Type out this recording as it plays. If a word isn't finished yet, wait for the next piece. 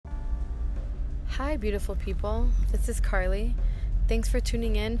Hi, beautiful people. This is Carly. Thanks for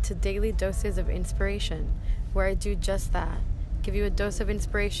tuning in to Daily Doses of Inspiration, where I do just that. Give you a dose of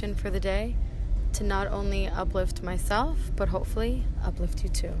inspiration for the day to not only uplift myself, but hopefully uplift you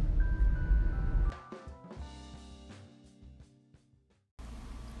too.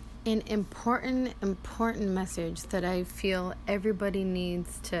 An important message that I feel everybody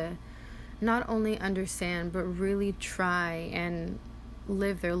needs to not only understand, but really try and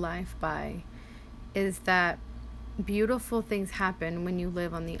live their life by is that beautiful things happen when you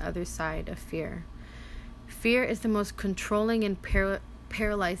live on the other side of fear. Fear is the most controlling and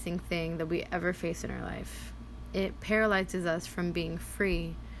paralyzing thing that we ever face in our life. It paralyzes us from being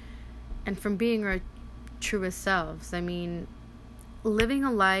free and from being our truest selves. Living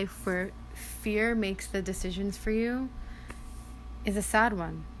a life where fear makes the decisions for you is a sad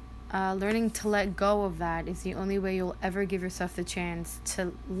one. Learning to let go of that is the only way you'll ever give yourself the chance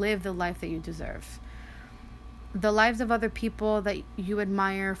to live the life that you deserve. The lives of other people that you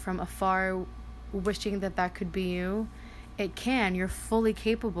admire from afar, wishing that could be you, it can. You're fully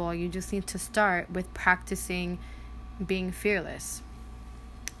capable. You just need to start with practicing being fearless.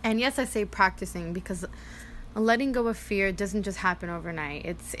 And yes, I say practicing because letting go of fear doesn't just happen overnight.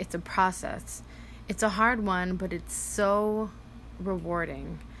 It's a process. It's a hard one, but it's so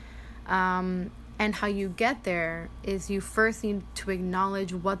rewarding. And how you get there is you first need to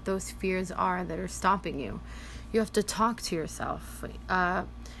acknowledge what those fears are that are stopping you. You have to talk to yourself,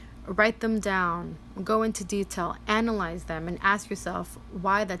 write them down, go into detail, analyze them, and ask yourself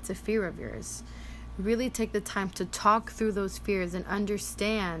why that's a fear of yours. Really take the time to talk through those fears and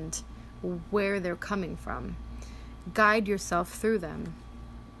understand where they're coming from. Guide yourself through them.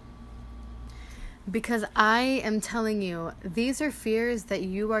 Because I am telling you, these are fears that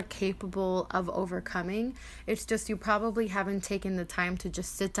you are capable of overcoming. It's just you probably haven't taken the time to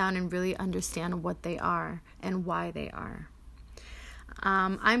just sit down and really understand what they are and why they are.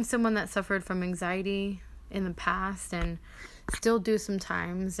 I'm someone that suffered from anxiety in the past and still do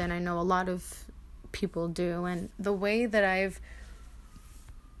sometimes, and I know a lot of people do. And the way that I've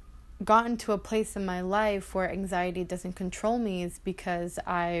gotten to a place in my life where anxiety doesn't control me is because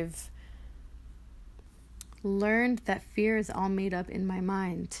I've learned that fear is all made up in my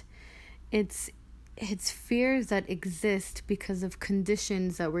mind. It's fears that exist because of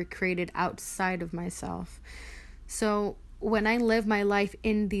conditions that were created outside of myself. So when I live my life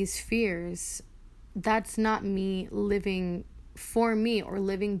in these fears, that's not me living for me or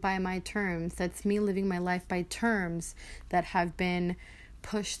living by my terms. That's me living my life by terms that have been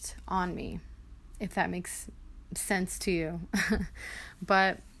pushed on me, if that makes sense to you.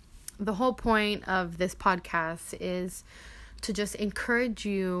 But the whole point of this podcast is to just encourage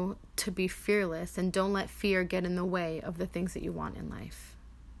you to be fearless and don't let fear get in the way of the things that you want in life.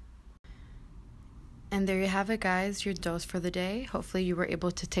 And there you have it, guys, your dose for the day. Hopefully you were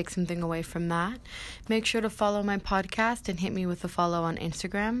able to take something away from that. Make sure to follow my podcast and hit me with a follow on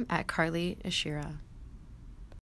Instagram at Carly Ashira.